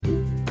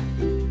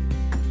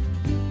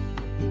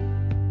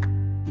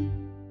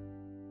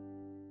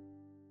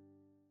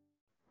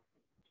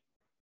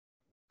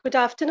Good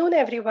afternoon,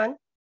 everyone.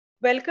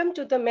 Welcome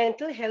to the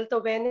Mental Health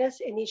Awareness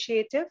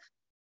Initiative.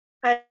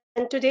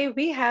 And today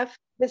we have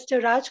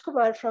Mr.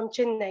 Rajkumar from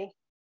Chennai.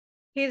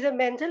 He is a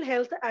mental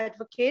health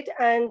advocate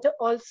and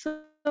also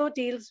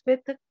deals with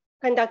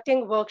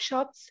conducting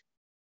workshops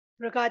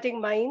regarding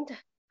mind,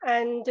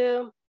 and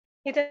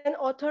he's an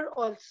author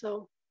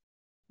also.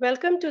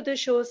 Welcome to the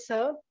show,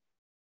 sir.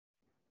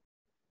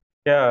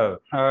 Yeah,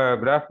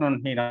 good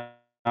afternoon, Hina.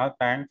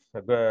 Thanks.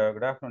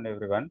 Good afternoon,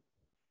 everyone.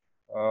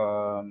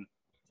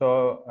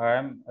 So I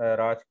am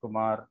Raj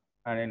Kumar,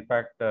 and in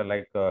fact,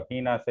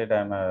 Hina said,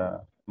 I'm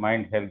a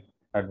mind health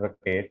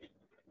advocate.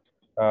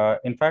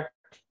 In fact,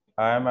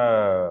 I am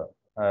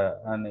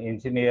an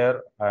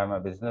engineer. I am a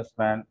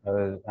businessman.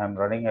 I'm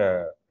running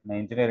an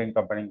engineering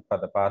company for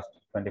the past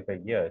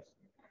 25 years.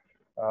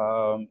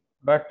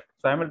 But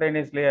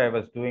simultaneously, I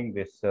was doing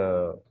this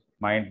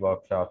mind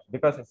workshops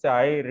because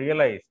I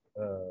realized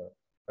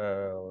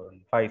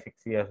 5,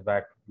 6 years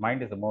back,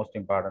 mind is the most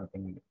important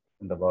thing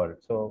in the world.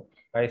 So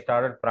I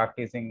started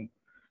practicing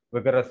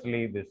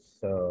vigorously this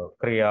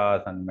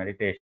kriyas and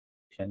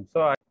meditation.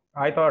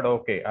 I thought,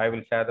 okay, I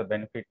will share the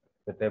benefit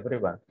with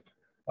everyone.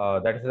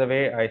 That is the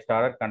way I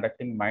started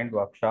conducting mind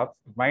workshops.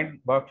 Mind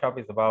workshop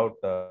is about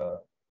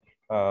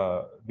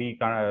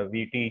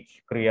we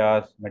teach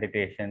kriyas,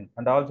 meditation,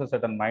 and also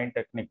certain mind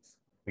techniques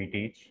we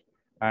teach.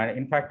 And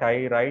in fact,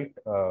 I write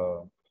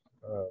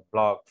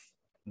blogs,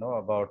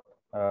 about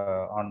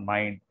on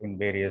mind in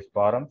various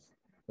forums.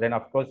 Then,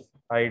 of course,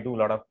 I do a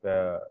lot of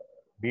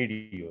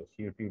videos,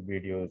 YouTube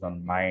videos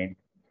on mind,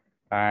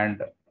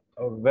 and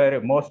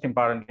very most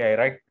importantly, I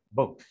write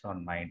books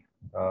on mind.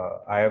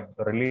 I have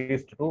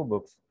released two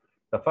books.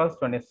 The first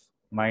one is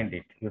Mind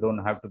It. You don't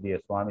have to be a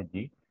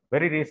Swamiji.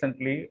 Very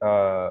recently,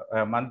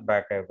 a month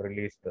back, I've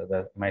released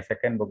my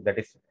second book, that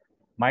is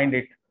Mind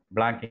It,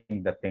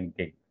 Blanking the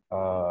Thinking.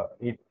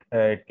 It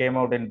came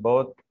out in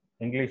both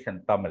English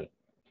and Tamil.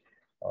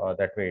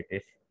 That way it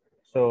is.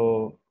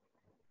 So,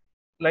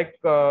 like,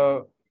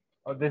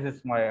 this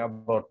is my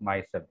about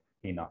myself,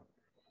 Hina.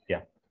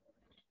 Yeah.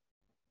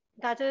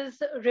 That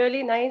is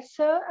really nice,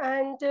 sir.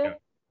 And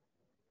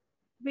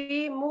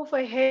we move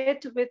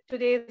ahead with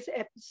today's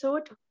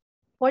episode.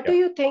 What do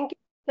Yeah. you think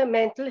the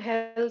mental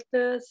health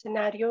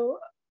scenario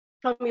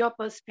from your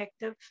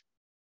perspective?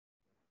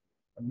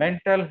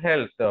 Mental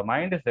health,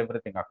 mind is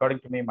everything. According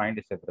to me, mind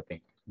is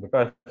everything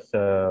because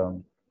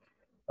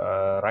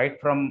right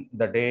from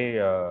the day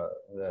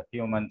the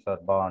humans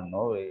are born,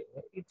 no,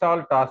 it's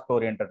all task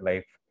oriented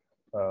life.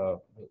 uh,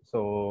 so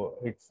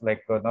it's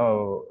like,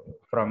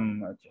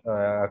 from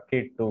a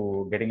kid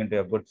to getting into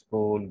a good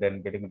school,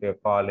 then getting into a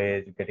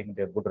college, getting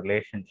into a good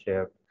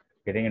relationship,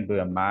 getting into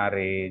a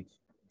marriage,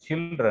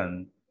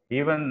 children,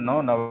 even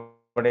no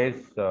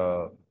nowadays,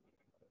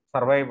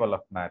 survival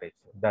of marriage,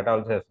 that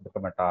also has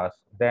become a task.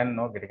 Then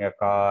no, getting a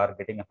car,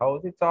 getting a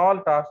house, it's all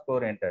task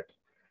oriented.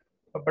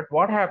 But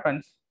what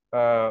happens,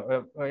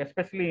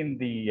 especially in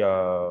the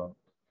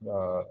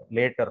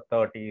later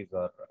 30s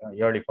or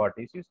early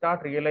 40s, you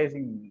start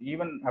realizing,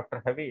 even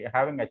after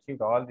having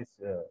achieved all these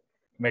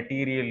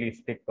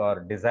materialistic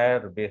or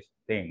desire based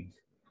things,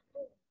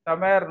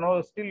 somewhere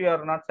no, still you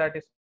are not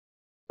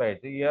satisfied.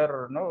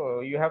 You're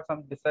no, you have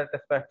some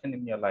dissatisfaction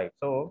in your life.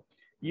 So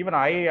even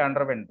I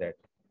underwent that.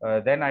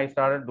 Then I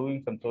started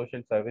doing some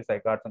social service. I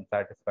got some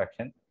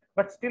satisfaction,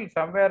 but still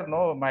somewhere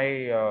no, my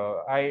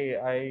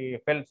I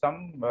felt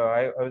some,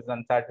 I was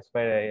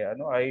unsatisfied.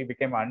 I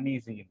became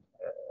uneasy.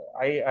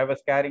 I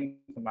was carrying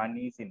some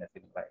uneasiness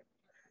in life.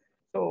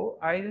 So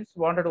I just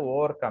wanted to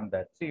overcome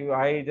that. See,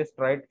 I just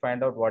tried to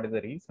find out what is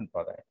the reason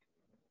for that.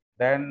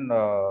 Then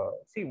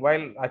see,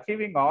 while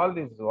achieving all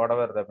these,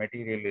 whatever the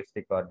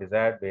materialistic or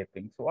desired based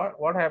things,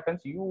 what happens,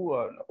 you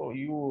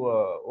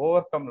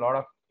overcome a lot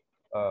of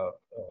uh,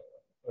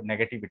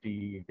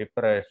 negativity,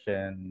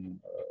 depression,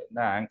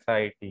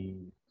 anxiety,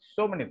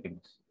 so many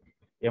things,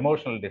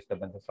 emotional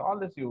disturbances, all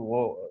this you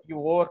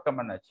overcome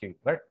and achieve.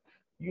 But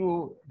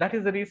you, that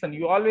is the reason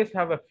you always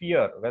have a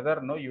fear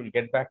whether no, you will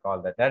get back all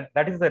that.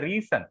 That is the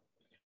reason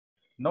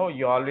no,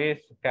 you always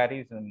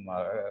carry some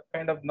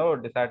kind of no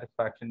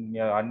dissatisfaction,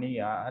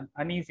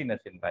 uneasiness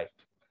in life.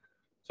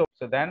 So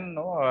then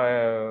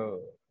no,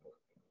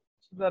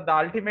 so the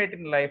ultimate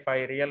in life,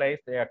 I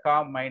realized a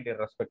calm mind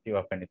irrespective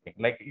of anything.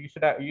 Like you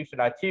should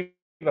achieve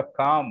a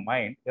calm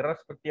mind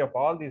irrespective of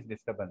all these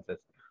disturbances,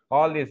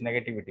 all these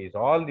negativities,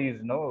 all these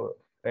no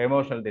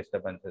emotional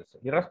disturbances.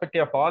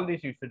 Irrespective of all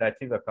these, you should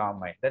achieve a calm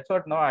mind. That's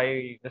what no,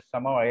 I just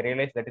somehow I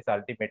realized that is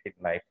ultimate in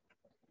life.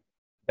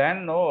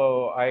 Then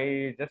no,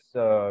 I just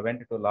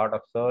went into a lot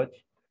of search.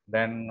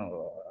 Then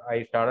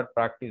I started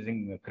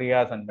practicing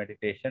kriyas and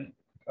meditation,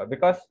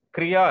 because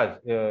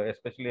kriyas,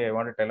 especially I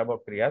want to tell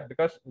about kriyas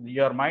because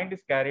your mind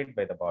is carried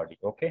by the body.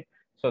 Okay,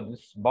 so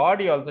this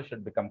body also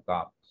should become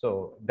calm.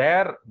 So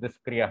there, this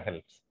kriya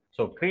helps.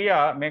 So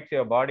kriya makes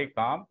your body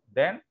calm.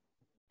 Then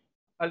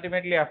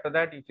ultimately after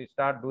that, if you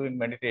start doing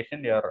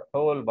meditation, your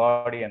whole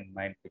body and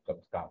mind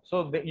becomes calm.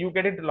 So you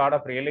get into a lot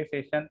of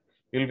realization.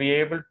 You'll be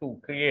able to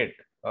create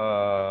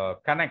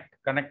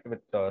connect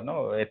with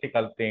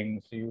ethical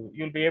things.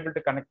 You'll be able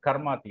to connect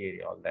karma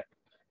theory, all that.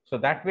 So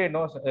that way,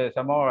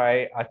 somehow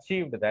I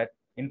achieved that.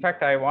 In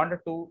fact, I wanted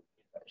to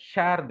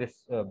share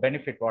this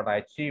benefit what I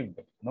achieved,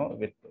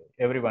 with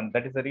everyone.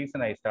 That is the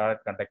reason I started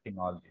conducting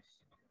all this.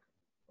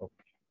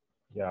 Okay.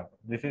 Yeah,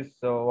 this is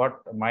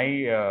what my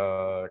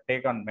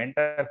take on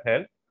mental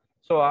health.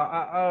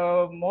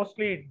 So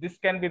mostly this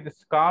can be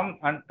this calm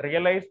and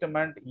realized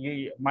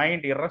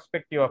mind,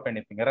 irrespective of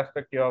anything,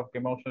 irrespective of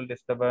emotional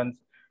disturbance,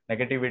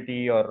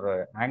 negativity,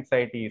 or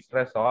anxiety,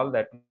 stress, all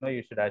that,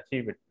 you should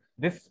achieve it.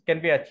 This can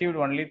be achieved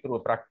only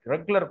through a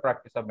regular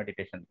practice of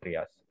meditation,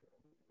 Priyas.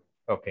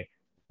 Okay,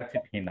 that's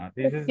it, Hina.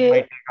 This is my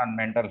Okay, take on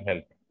mental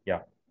health. Yeah,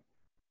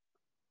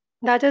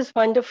 that is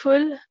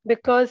wonderful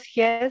because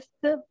yes,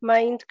 the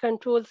mind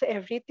controls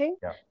everything.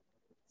 yeah,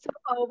 So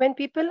when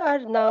people are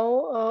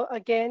now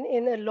again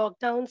in a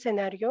lockdown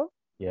scenario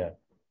yeah,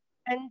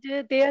 and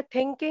they are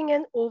thinking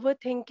and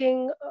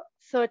overthinking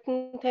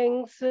certain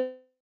things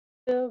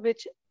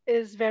which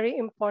is very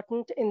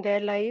important in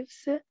their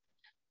lives,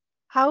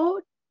 how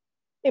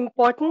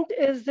important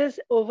is this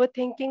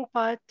overthinking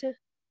part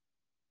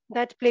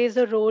that plays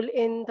a role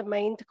in the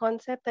mind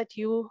concept that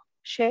you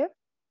share?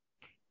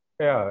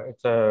 yeah.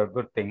 It's a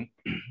good thing.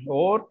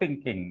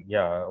 Overthinking,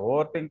 yeah,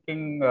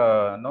 overthinking.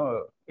 No,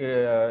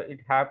 it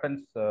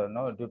happens.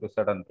 No, due to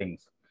certain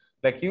things.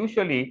 Like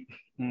usually,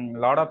 a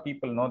lot of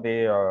people know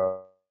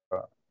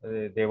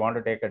they want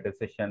to take a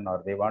decision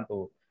or they want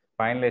to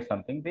finalize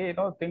something. They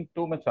think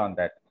too much on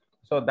that.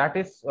 So that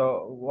is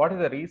what is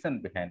the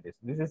reason behind this.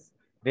 This is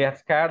they are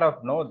scared of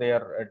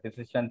their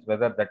decisions,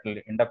 whether that will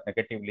end up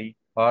negatively,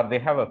 or they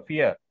have a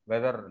fear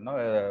whether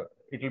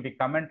it will be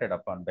commented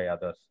upon by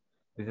others.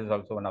 This is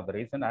also one of the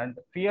reason, and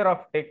fear of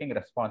taking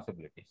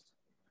responsibilities.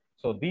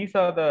 So these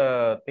are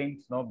the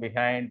things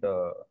behind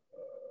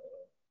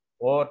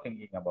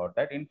overthinking about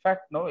that. In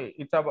fact, no,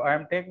 it's about, I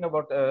am taking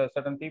about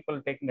certain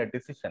people taking a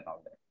decision on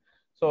that.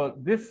 So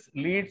this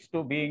leads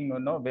to being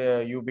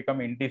where you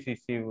become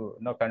indecisive,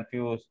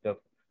 confused.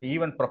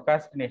 Even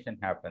procrastination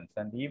happens,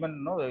 and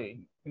even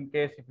in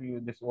case if you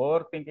this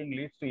overthinking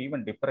leads to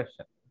even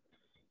depression.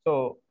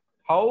 So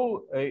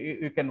how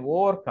you can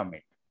overcome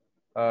it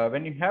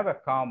when you have a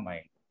calm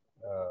mind.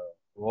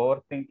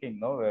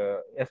 Overthinking,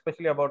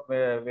 especially about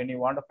when you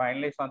want to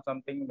finalize on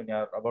something, when you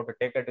are about to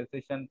take a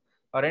decision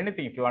or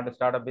anything. If you want to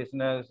start a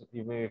business,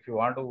 if you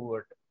want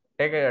to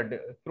take a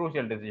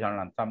crucial decision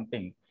on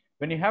something,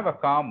 when you have a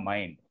calm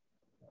mind,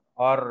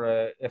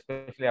 or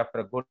especially after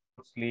a good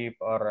sleep,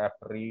 or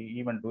after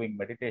even doing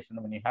meditation,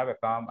 when you have a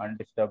calm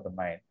undisturbed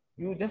mind,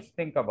 you just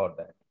think about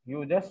that.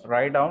 You just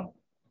write down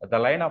the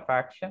line of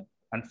action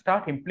and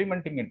start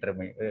implementing it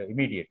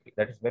immediately.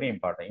 That is very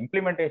important.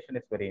 Implementation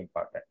is very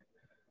important.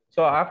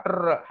 So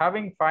after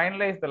having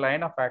finalized the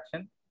line of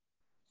action,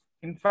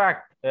 in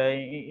fact,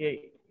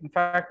 a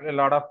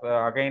lot of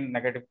again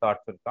negative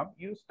thoughts will come.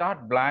 You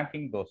start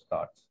blanking those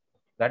thoughts.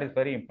 That is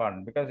very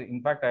important, because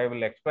in fact I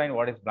will explain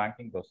what is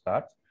blanking those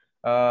thoughts.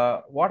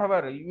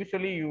 Whatever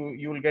usually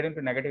you will get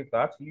into negative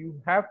thoughts,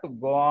 you have to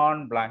go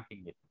on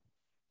blanking it.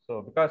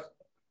 So because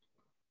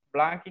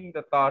blanking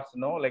the thoughts,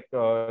 like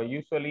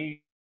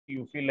usually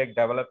you feel like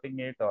developing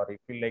it, or you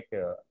feel like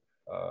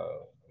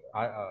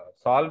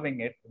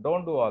solving it.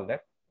 Don't do all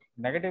that.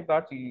 Negative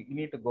thoughts, you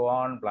need to go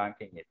on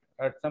blanking it.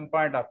 At some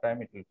point of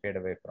time, it will fade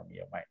away from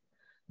your mind.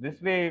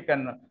 This way you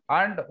can,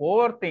 and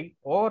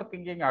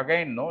overthinking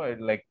again,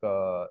 like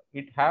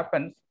it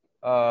happens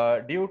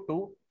due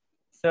to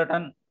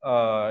certain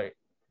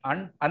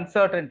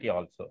uncertainty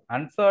also.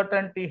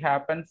 Uncertainty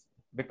happens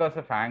because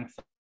of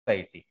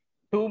anxiety.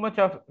 Too much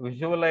of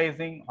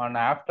visualizing on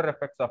after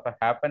effects of a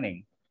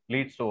happening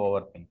leads to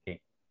overthinking.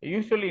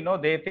 Usually,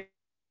 they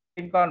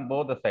think on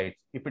both the sides.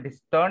 If it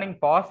is turning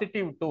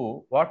positive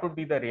too, what would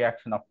be the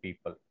reaction of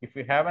people? If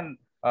you have an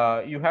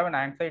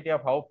anxiety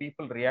of how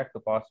people react to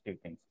positive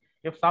things.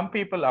 If some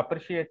people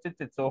appreciate it,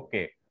 it's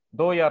okay.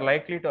 Though you are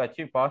likely to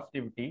achieve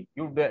positivity,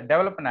 you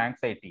develop an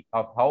anxiety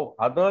of how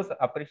others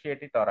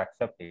appreciate it or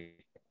accept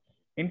it.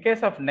 In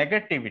case of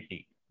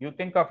negativity, you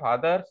think of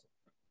others,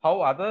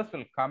 how others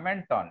will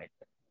comment on it.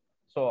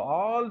 So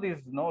all these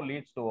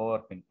leads to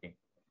overthinking.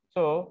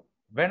 So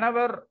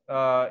whenever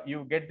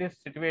you get these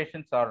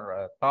situations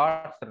or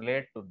thoughts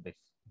relate to this,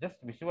 just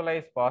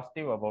visualize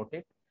positive about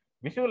it.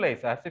 Visualize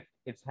as if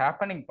it's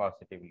happening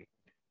positively.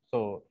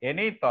 So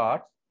any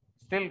thoughts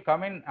still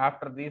come in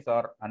after these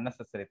are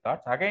unnecessary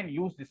thoughts, again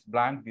use this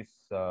blanking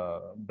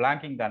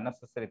the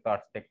unnecessary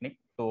thoughts technique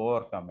to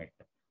overcome it.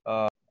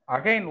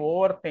 Again,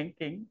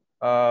 overthinking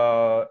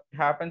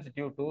happens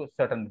due to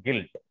certain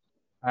guilt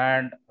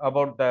and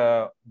about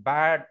the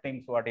bad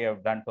things what you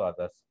have done to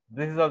others.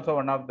 This is also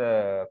one of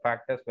the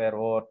factors where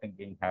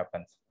overthinking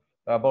happens.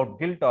 About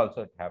guilt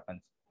also it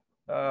happens.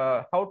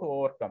 How to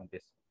overcome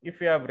this? If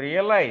you have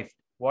realized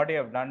what you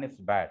have done is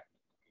bad,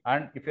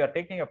 and if you are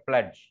taking a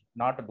pledge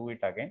not to do it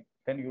again,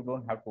 then you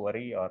don't have to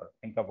worry or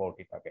think about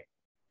it again.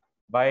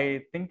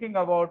 By thinking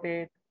about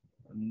it,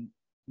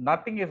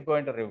 nothing is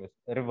going to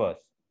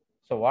reverse.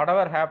 So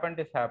whatever happened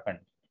is happened.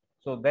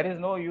 So there is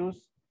no use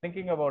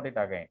thinking about it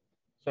again.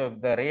 So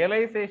if the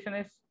realization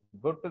is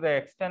good to the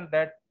extent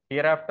that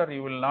hereafter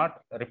you will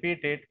not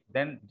repeat it,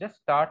 then just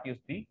start use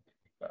the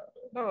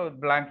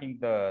blanking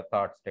the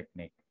thoughts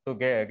technique to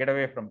get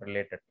away from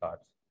related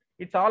thoughts.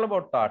 It's all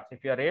about thoughts.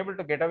 If you are able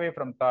to get away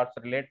from thoughts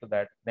relate to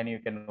that, then you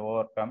can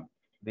overcome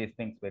these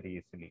things very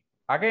easily.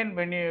 Again,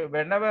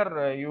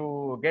 whenever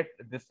you get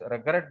this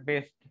regret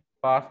based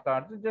past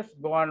thoughts, just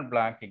go on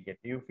blanking it.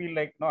 You feel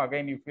like no,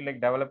 again you feel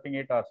like developing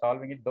it or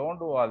solving it, don't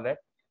do all that.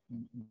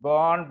 Go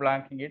on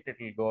blanking it, it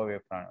will go away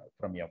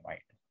from your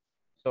mind.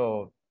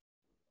 So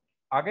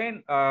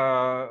again,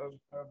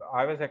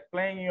 I was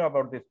explaining you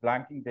about this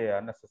blanking the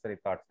unnecessary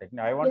thoughts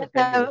technique. I want to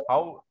tell you Yeah,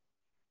 how.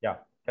 Yeah,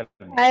 tell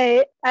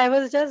me. I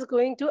was just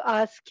going to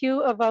ask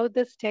you about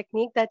this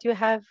technique that you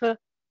have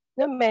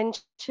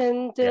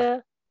mentioned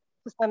Yeah,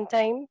 for some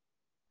time.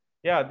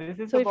 yeah, this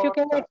is So if you about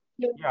can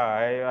explain.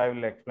 yeah, I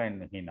will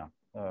explain, Hina.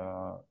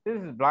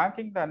 This is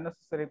blanking the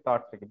unnecessary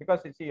thoughts because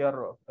you see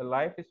your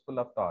life is full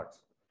of thoughts.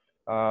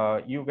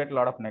 You get a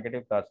lot of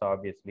negative thoughts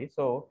obviously.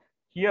 So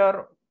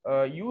here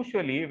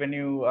usually when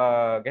you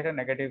get a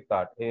negative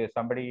thought,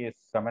 somebody is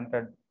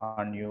commented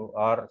on you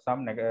or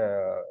some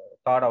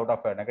thought out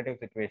of a negative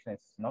situation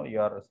is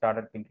you are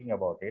started thinking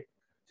about it.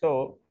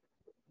 So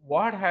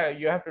what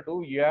you have to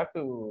do,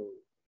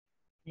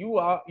 you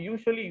are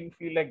usually you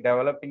feel like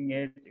developing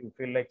it, you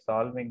feel like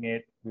solving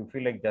it, you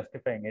feel like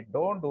justifying it.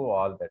 Don't do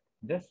all that.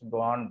 Just go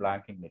on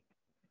blanking it.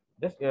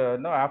 Just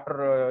no,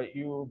 after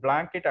you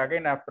blank it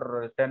again,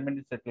 after 10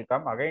 minutes it will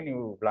come again,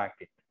 you blank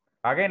it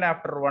again,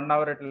 after 1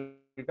 hour it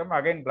will come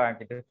again,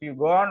 blank it. If you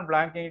go on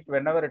blanking it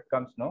whenever it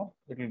comes, no,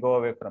 it will go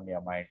away from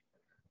your mind.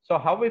 So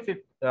how is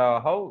it,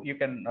 how you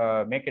can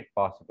make it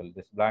possible,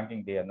 this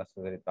blanking the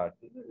unnecessary thought?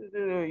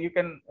 You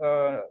can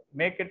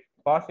make it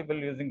possible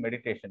using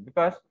meditation,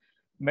 because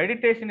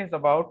meditation is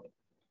about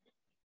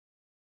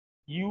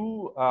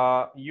you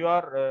are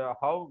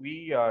how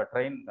we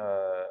train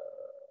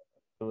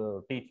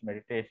to teach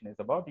meditation is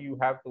about you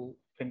have to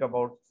think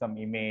about some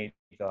image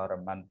or a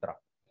mantra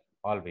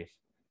always.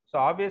 So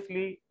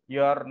obviously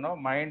your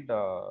mind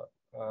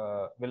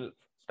will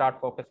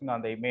start focusing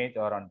on the image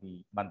or on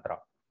the mantra.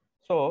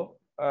 So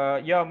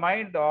your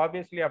mind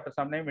obviously after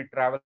some time it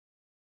travels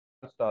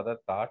to other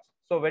thoughts.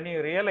 So when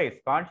you realize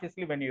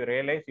consciously, when you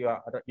realize you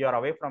are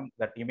away from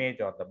that image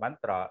or the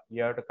mantra,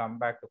 you have to come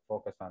back to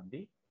focus on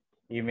the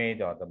image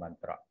or the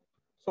mantra.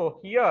 So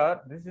here,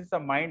 this is a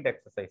mind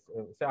exercise.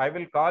 So I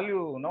will call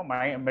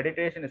my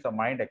meditation is a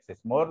mind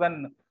exercise. More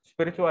than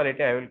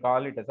spirituality, I will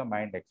call it as a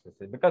mind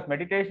exercise, because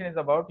meditation is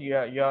about you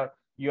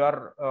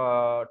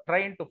are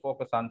trying to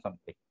focus on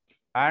something,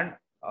 and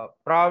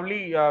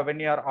probably when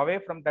you are away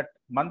from that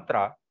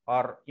mantra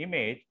or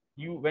image,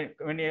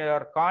 when you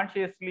are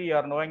consciously you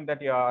are knowing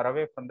that you are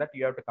away from that,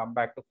 you have to come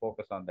back to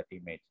focus on that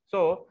image.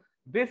 So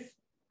this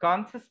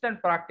consistent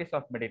practice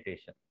of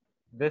meditation,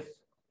 this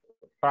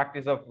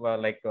practice of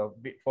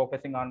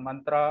focusing on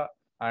mantra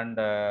and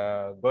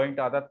going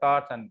to other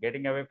thoughts and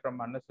getting away from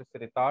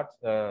unnecessary thoughts,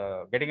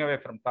 getting away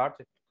from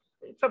thoughts,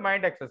 it's a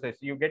mind exercise.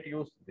 You get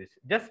used to this.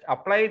 Just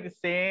apply the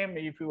same.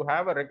 If you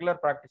have a regular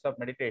practice of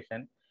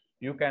meditation,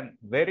 you can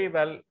very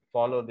well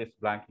follow this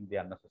blanking the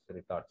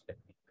unnecessary thoughts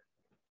technique.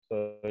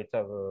 So it's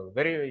a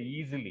very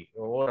easily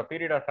over a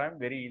period of time,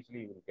 very easily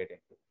you will get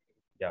into it.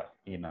 Yeah,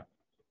 Ina.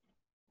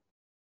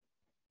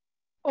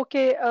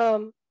 Okay,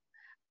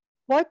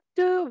 what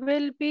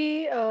will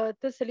be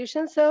the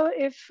solution, sir,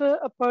 if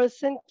a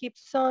person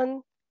keeps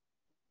on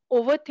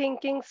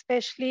overthinking,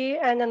 especially,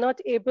 and are not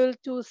able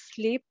to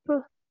sleep?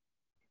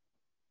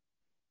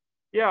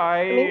 Yeah,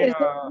 I mean, is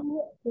there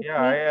any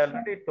yeah, I technique?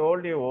 already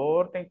told you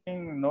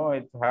overthinking. No,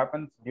 it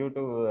happens due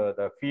to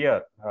the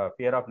fear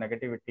of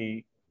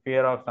negativity,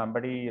 fear of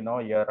somebody.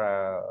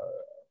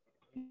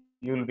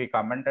 You'll be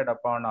commented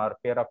upon, or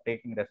fear of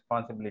taking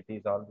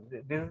responsibilities. All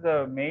this is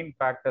the main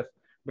factors.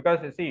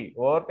 Because you see,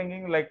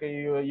 overthinking, like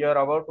you're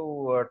about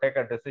to take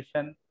a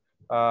decision,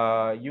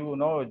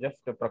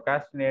 just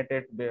procrastinate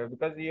it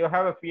because you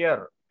have a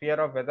fear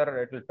of whether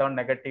it will turn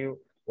negative,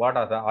 what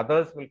are the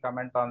others will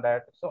comment on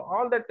that. So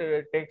all that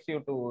takes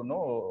you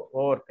to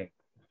overthink.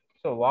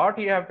 So what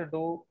you have to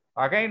do,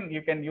 again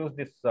you can use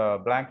this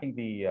blanking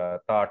the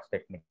thoughts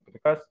technique,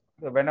 because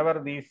whenever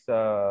these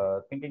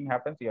thinking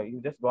happens, you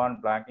just go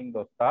on blanking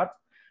those thoughts.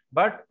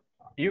 But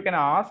you can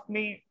ask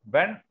me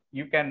when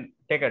you can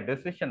take a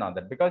decision on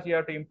that, because you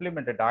have to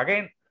implement it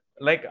again.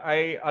 Like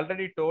I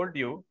already told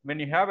you, when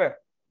you have a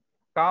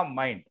calm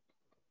mind,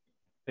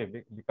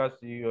 because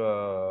you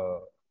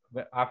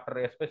after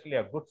especially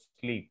a good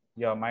sleep,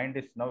 your mind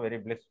is now very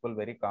blissful,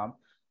 very calm.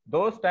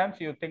 Those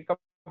times you think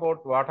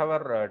about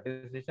whatever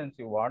decisions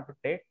you want to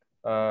take.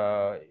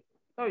 uh,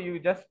 you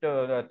just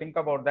think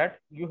about that.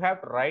 You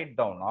have to write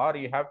down, or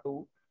you have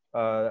to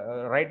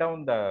write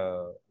down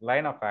the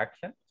line of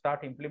action,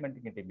 start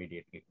implementing it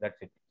immediately.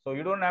 That's it. So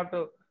you don't have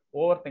to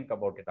overthink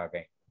about it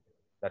again.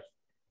 That's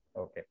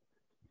okay.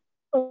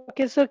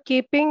 Okay, so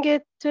keeping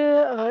it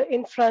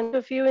in front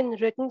of you in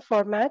written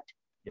format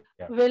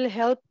Yeah. will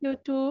help you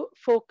to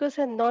focus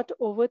and not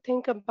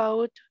overthink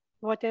about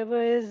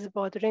whatever is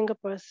bothering a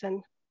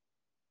person.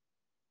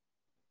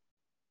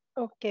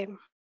 Okay.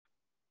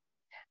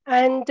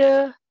 And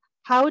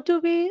how do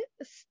we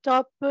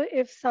stop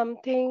if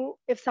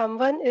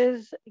someone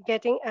is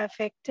getting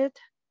affected?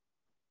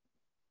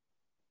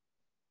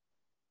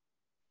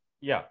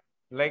 Yeah,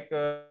 like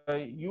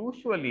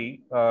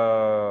usually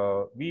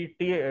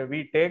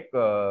we take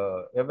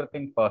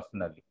everything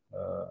personally.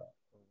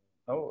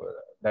 No,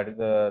 that is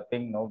the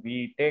thing. No,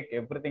 we take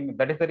everything.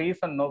 That is the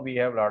reason. No, we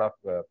have a lot of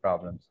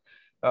problems.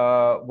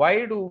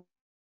 Why do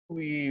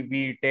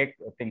we take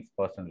things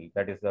personally?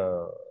 That is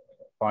the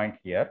point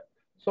here.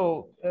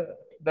 So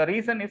the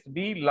reason is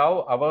we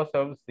love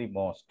ourselves the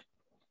most.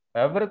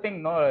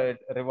 Everything no it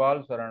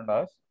revolves around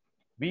us.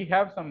 We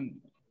have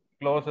some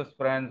closest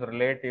friends,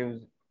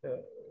 relatives, uh,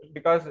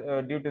 because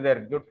due to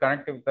their good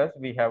connectivity with us,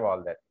 we have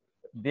all that.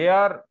 They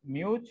are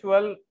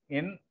mutual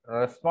in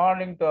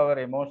responding to our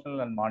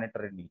emotional and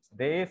monetary needs.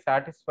 They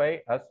satisfy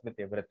us with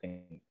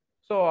everything.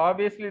 So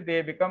obviously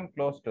they become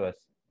close to us.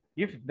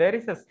 If there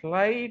is a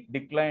slight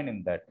decline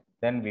in that,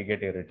 then we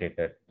get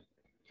irritated.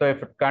 So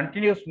if it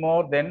continues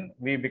more, then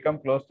we become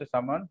close to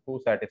someone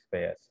who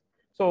satisfies us.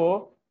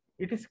 So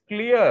it is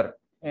clear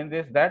in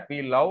this that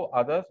we love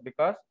others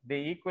because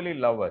they equally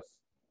love us.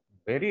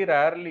 Very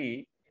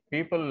rarely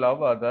people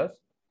love others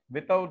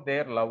without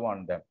their love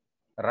on them.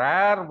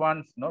 Rare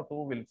ones, no,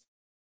 who will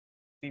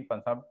see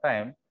for some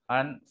time,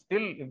 and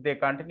still if they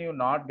continue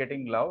not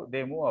getting love,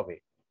 they move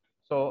away.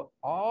 So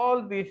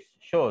all this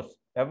shows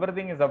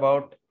everything is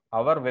about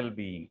our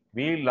well-being.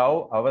 We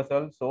love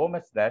ourselves so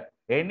much that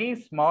any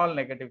small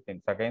negative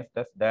things against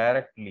us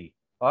directly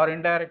or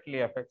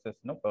indirectly affects us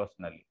no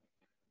personally.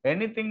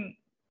 Anything,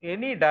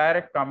 any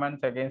direct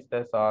comments against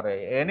us or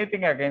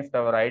anything against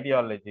our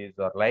ideologies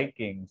or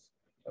likings,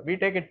 we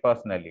take it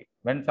personally.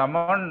 When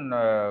someone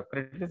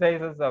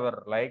criticizes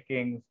our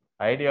likings,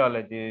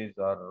 ideologies,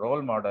 or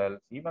role models,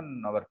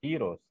 even our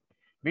heroes,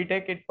 we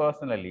take it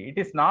personally. It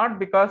is not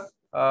because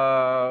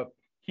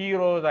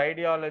heroes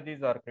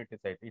ideologies are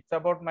criticized. It's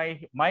about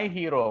my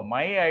hero,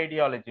 my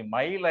ideology,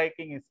 my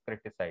liking is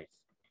criticized.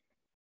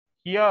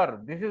 Here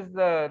this is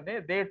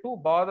they too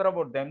bother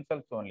about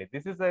themselves only.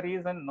 This is the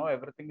reason no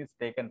everything is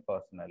taken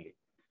personally.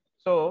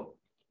 So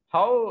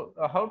how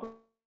to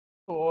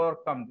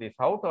overcome this,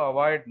 how to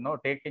avoid no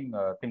taking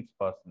things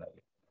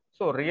personally?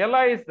 So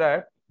realize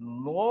that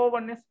no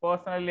one is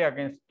personally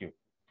against you.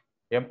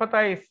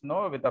 Empathize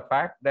no with the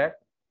fact that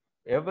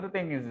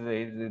everything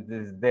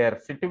is their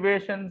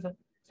situations,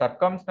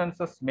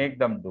 circumstances make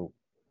them do.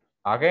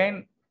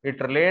 Again, it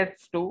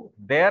relates to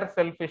their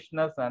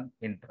selfishness and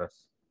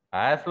interests.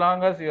 As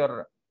long as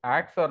your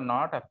acts are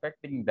not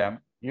affecting them,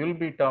 you will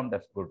be termed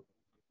as good.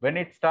 When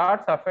it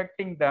starts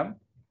affecting them,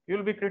 you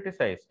will be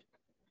criticized.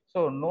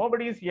 So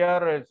nobody is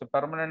here as a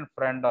permanent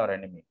friend or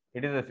enemy.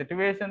 It is the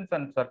situations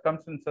and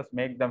circumstances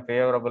make them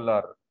favorable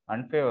or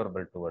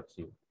unfavorable towards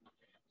you.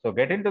 So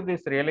get into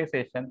this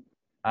realization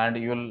and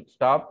you will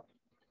stop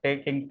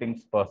taking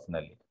things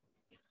personally.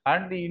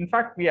 And in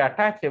fact we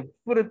attach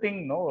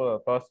everything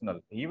no personal.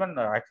 Even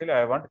actually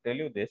I want to tell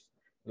you this,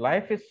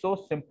 life is so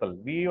simple,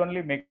 we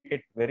only make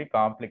it very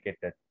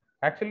complicated.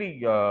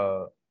 Actually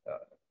uh,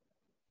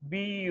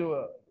 we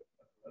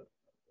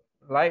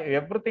like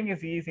everything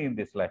is easy in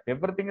this life.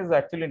 Everything is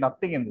actually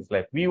nothing in this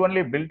life. We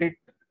only build it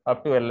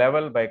up to a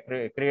level by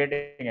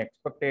creating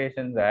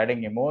expectations,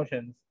 adding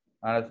emotions,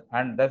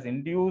 and thus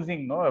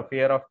inducing no a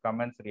fear of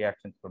comments,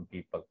 reactions from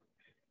people.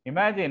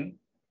 Imagine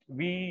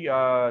we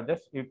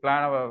just we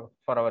plan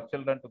for our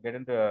children to get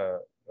into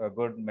a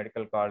good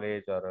medical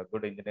college or a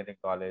good engineering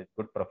college,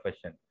 good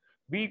profession.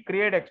 We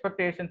create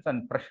expectations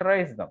and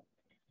pressurize them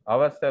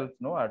ourselves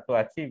no to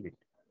achieve it.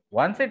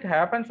 Once it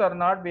happens or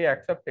not, we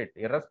accept it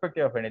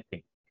irrespective of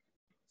anything.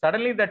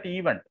 Suddenly that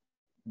event,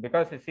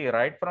 because you see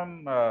right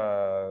from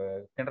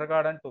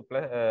kindergarten to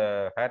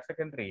higher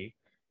secondary,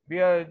 we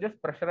are just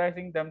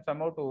pressurizing them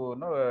somehow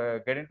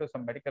to get into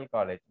some medical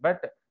college.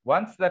 But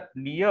once that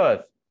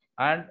nears,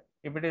 and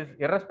if it is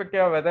irrespective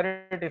of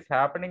whether it is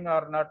happening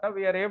or not,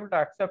 we are able to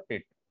accept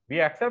it. We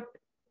accept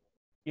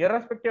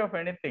irrespective of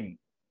anything.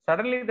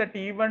 Suddenly that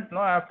event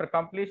no after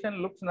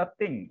completion looks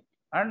nothing,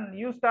 and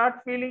you start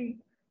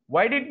feeling,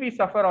 why did we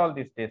suffer all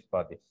these days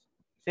for this?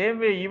 Same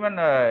way, even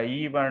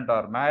event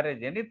or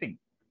marriage, anything,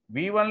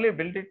 we only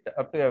build it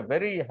up to a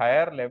very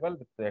higher level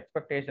with the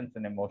expectations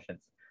and emotions.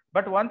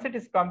 But once it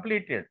is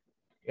completed,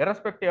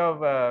 irrespective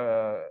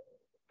of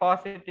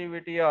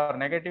positivity or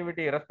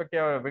negativity,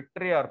 irrespective of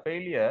victory or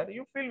failure,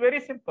 you feel very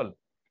simple,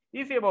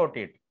 easy about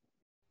it.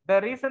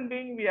 The reason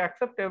being we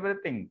accept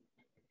everything.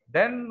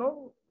 Then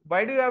no,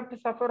 why do you have to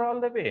suffer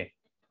all the way?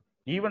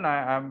 Even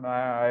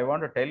I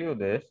want to tell you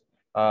this,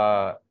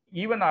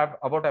 even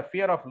about a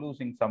fear of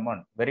losing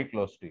someone very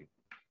close to you.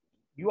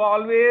 You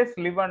always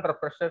live under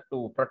pressure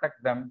to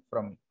protect them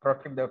from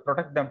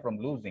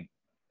losing.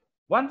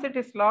 Once it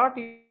is lost,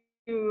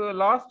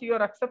 you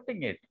are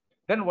accepting it.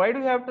 Then why do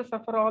you have to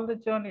suffer all the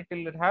journey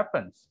till it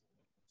happens?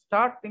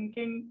 Start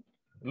thinking,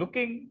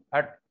 looking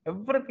at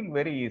everything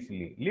very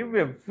easily. Live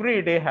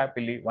every day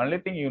happily. Only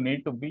thing you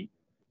need to be,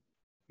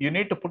 you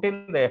need to put in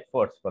the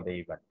efforts for the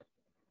event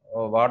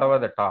or whatever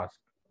the task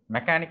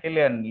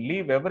mechanically and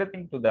leave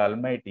everything to the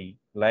Almighty.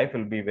 Life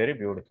will be very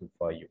beautiful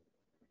for you.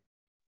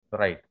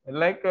 Right.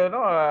 Like,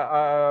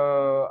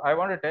 I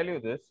want to tell you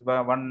this.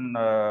 One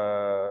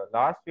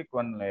last week,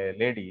 one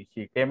lady,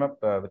 she came up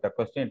with a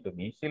question to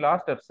me. She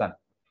lost her son.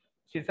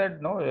 She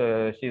said, no,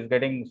 she's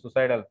getting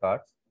suicidal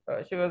thoughts.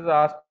 She was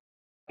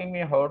asking me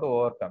how to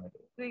overcome it.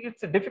 See,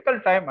 it's a difficult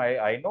time.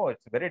 I know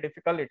it's very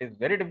difficult. It is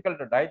very difficult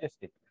to digest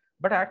it.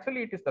 But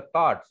actually, it is the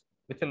thoughts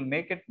which will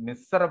make it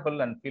miserable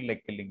and feel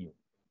like killing you.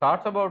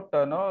 Thoughts about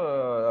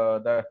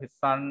his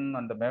son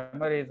and the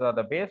memories are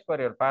the base for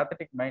your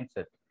pathetic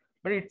mindset.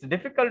 But it's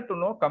difficult to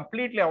know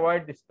completely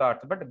avoid these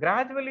thoughts, but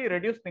gradually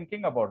reduce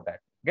thinking about that.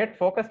 Get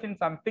focused in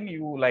something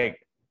you like.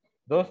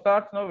 Those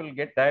thoughts now will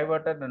get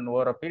diverted, and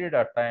over a period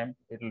of time,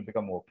 it will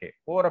become okay.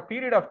 Over a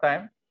period of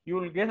time, you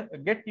will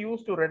get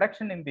used to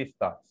reduction in these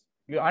thoughts.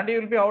 And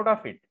you will be out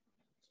of it.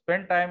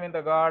 Spend time in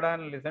the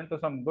garden, listen to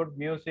some good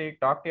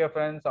music, talk to your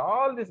friends.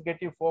 All this get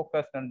you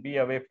focused and be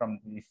away from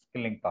these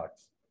killing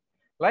thoughts.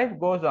 Life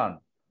goes on.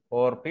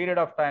 Over a period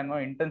of time, no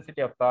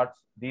intensity of thoughts,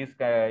 these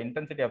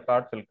intensity of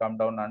thoughts will come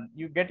down, and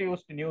you get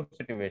used to new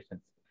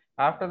situations.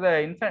 After the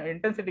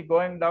intensity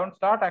going down,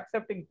 start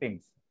accepting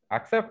things.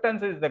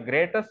 Acceptance is the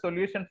greatest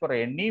solution for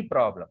any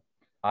problem.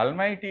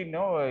 Almighty,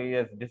 He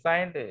has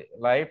designed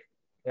life,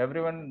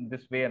 everyone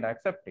this way, and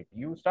accept it.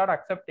 You start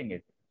accepting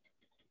it.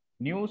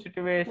 New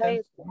situations,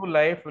 Right. new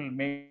life will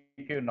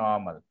make you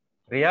normal.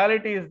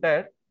 Reality is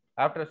that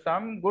after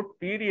some good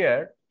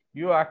period,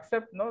 you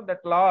accept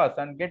that loss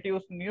and get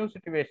used to new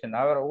situation.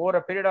 Over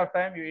a period of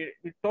time,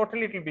 it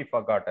will be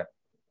forgotten.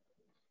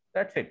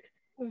 That's it.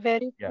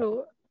 Very Yeah,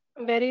 true.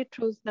 Very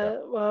true, yeah,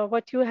 sir.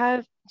 What you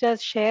have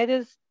just shared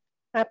is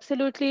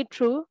absolutely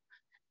true.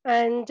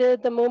 And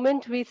the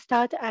moment we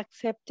start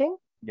accepting,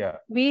 yeah.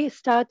 we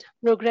start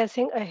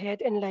progressing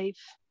ahead in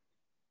life.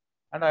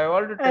 And I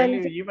want to tell you,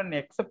 And even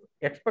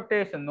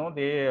expectation,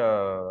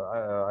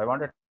 I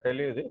want to tell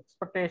you the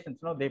expectations,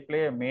 they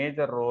play a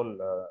major role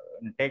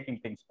in taking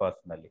things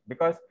personally.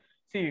 Because,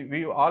 see,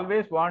 we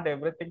always want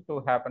everything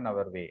to happen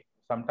our way.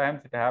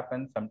 Sometimes it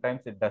happens,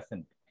 sometimes it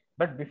doesn't.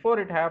 But before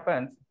it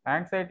happens,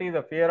 anxiety,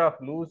 the fear of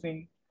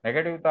losing,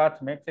 negative thoughts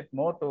makes it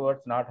more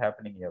towards not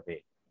happening your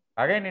way.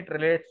 Again, it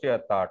relates to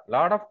your thought. A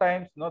lot of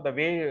times, the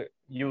way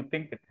you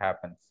think it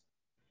happens,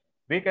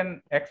 we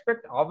can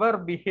expect our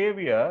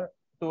behavior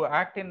to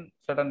act in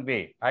certain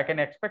way. I can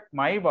expect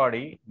my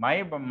body,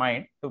 my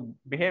mind to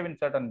behave in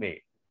certain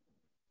way.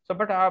 So,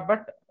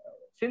 but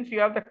since you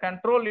have the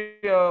control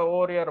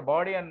over your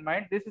body and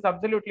mind, this is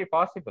absolutely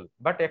possible.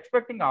 But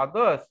expecting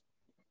others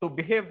to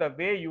behave the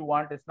way you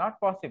want is not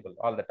possible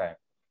all the time.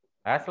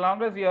 As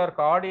long as you are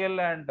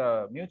cordial and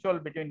mutual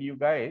between you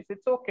guys,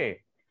 it's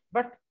okay.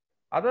 But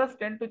others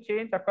tend to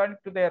change according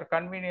to their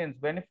convenience,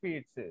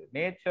 benefits,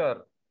 nature.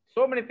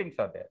 So many things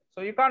are there. So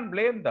you can't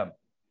blame them.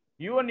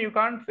 Even you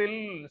can't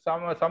fill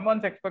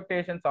someone's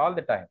expectations all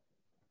the time.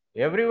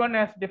 Everyone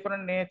has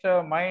different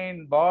nature,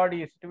 mind,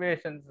 body,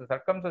 situations,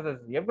 circumstances.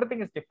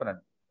 Everything is different.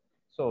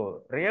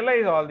 So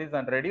realize all this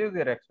and reduce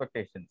your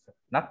expectations.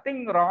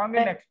 Nothing wrong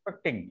in right,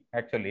 expecting,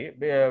 actually,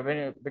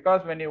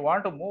 because when you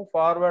want to move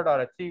forward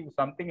or achieve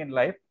something in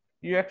life,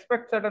 you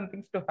expect certain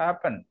things to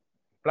happen.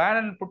 Plan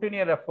and put in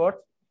your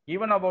efforts.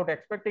 Even about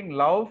expecting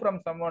love from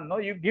someone, no,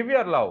 you give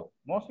your love.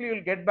 Mostly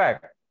you'll get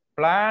back.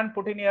 Plan,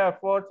 put in your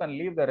efforts, and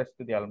leave the rest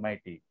to the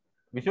Almighty.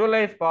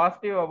 Visualize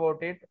positive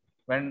about it.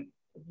 When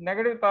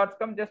negative thoughts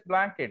come, just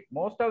blank it.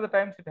 Most of the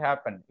times it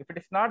happens. If it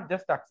is not,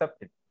 just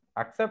accept it.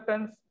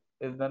 Acceptance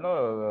is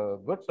the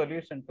good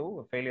solution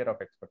to failure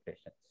of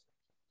expectations.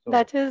 So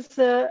that is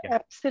yeah,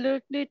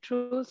 absolutely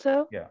true,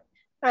 sir. yeah,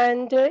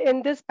 And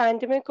in this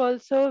pandemic,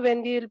 also,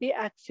 when we will be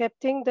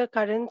accepting the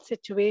current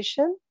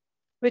situation,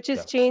 which is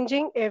yeah,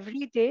 changing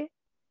every day,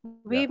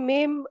 we yeah,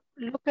 may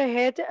look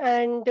ahead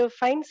and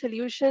find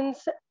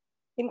solutions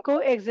in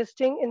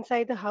coexisting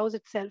inside the house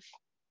itself.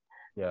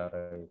 yeah,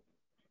 right.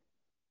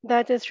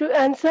 That is true.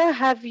 And sir,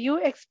 have you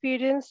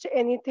experienced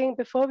anything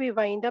before we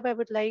wind up? I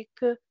would like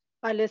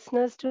our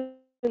listeners to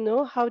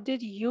know, how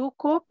did you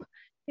cope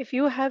if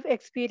you have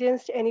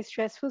experienced any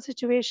stressful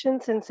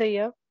situation since a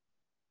year?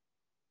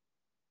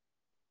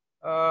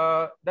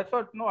 That's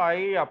what no, I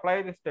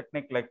apply this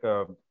technique like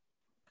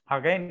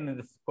again in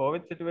this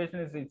COVID situation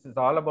is it's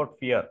all about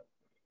fear.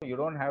 You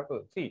don't have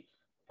to see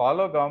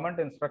follow government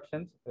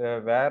instructions,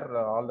 wear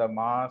all the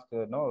masks,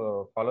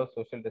 follow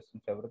social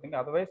distance, everything.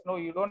 Otherwise, no,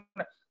 you don't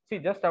see.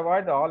 Just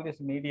avoid all this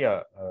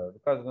media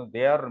because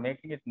they are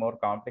making it more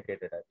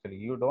complicated. Actually,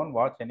 you don't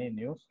watch any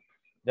news.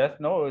 Just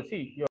know,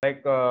 see, you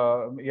like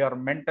your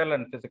mental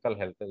and physical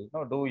health.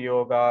 Do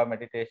yoga,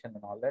 meditation,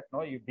 and all that.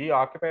 No, you be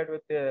occupied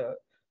with.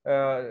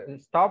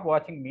 Stop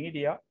watching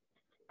media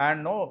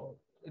and no,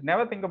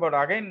 never think about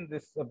again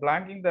this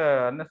blanking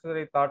the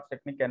unnecessary thoughts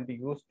technique can be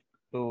used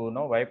to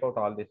wipe out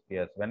all these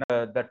fears. When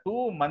the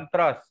two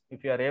mantras,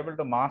 if you are able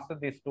to master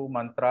these two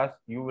mantras,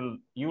 you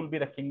will be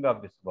the king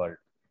of this world.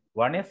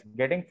 One is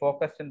getting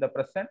focused in the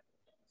present.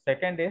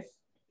 Second is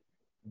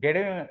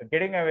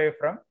getting away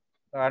from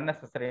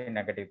unnecessary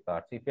negative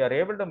thoughts. If you are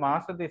able to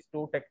master these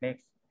two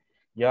techniques,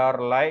 you are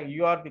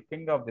the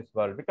king of this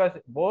world, because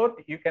both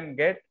you can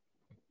get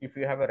if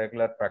you have a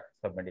regular practice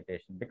of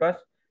meditation, because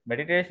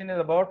meditation is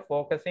about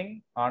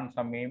focusing on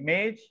some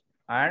image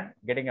and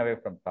getting away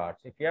from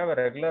thoughts. If you have a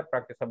regular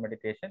practice of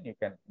meditation, you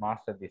can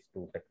master these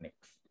two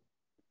techniques.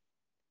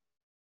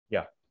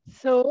 Yeah.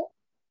 So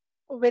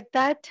with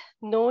that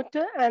note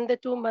and the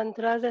two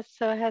mantras that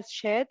sir has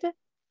shared,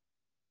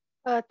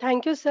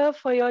 thank you, sir,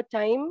 for your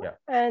time. Yeah.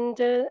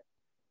 And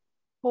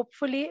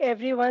hopefully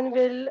everyone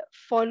will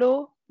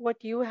follow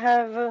what you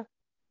have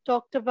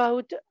talked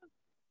about,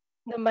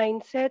 the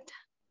mindset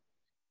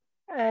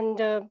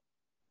and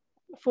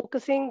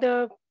focusing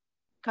the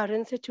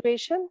current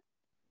situation.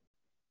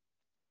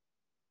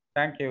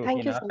 Thank you,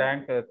 Thank you,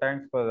 Hina. sir.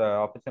 Thanks for the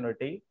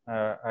opportunity.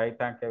 I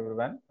thank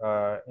everyone.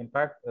 In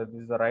fact,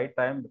 this is the right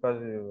time, because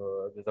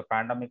the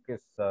pandemic is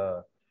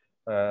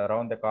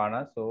around the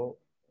corner. So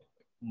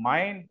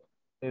mind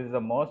is the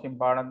most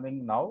important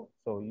thing now.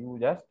 So you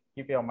just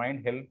keep your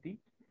mind healthy,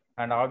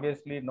 and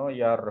obviously,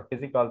 your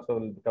physical also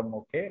will become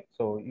okay.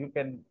 So you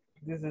can.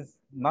 This is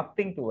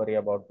nothing to worry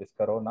about this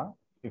corona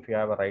if you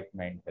have a right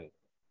mind health.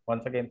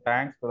 Once again,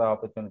 thanks for the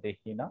opportunity,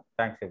 Hina.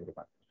 Thanks,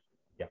 everyone.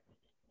 Yeah.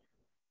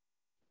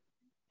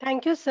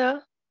 Thank you,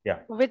 sir. Yeah.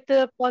 With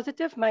the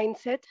positive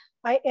mindset,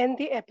 I end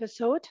the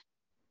episode.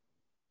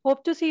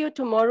 Hope to see you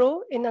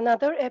tomorrow in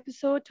another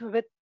episode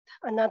with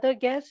another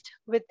guest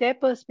with their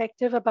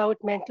perspective about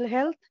mental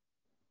health.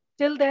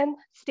 Till then,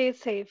 stay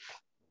safe.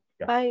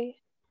 Yeah. Bye.